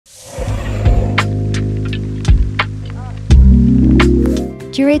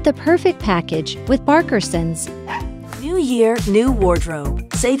Curate the perfect package with Barkersons. New year, new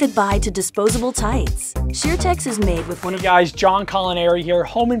wardrobe. Say goodbye to disposable tights. Sheertex is made with one of— Hey guys, John Collinari here,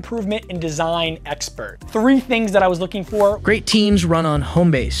 home improvement and design expert. 3 things that I was looking for. Great teams run on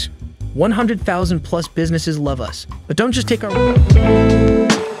Homebase. 100,000 plus businesses love us. But don't just take our...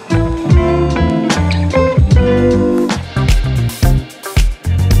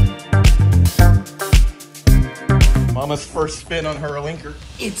 Mama's first spin on her linker.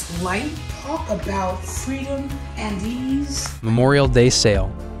 It's light. Talk about freedom and ease. Memorial Day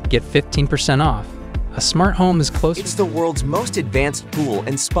sale. Get 15% off. A smart home is closer. It's the world's most advanced pool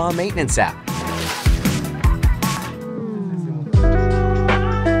and spa maintenance app.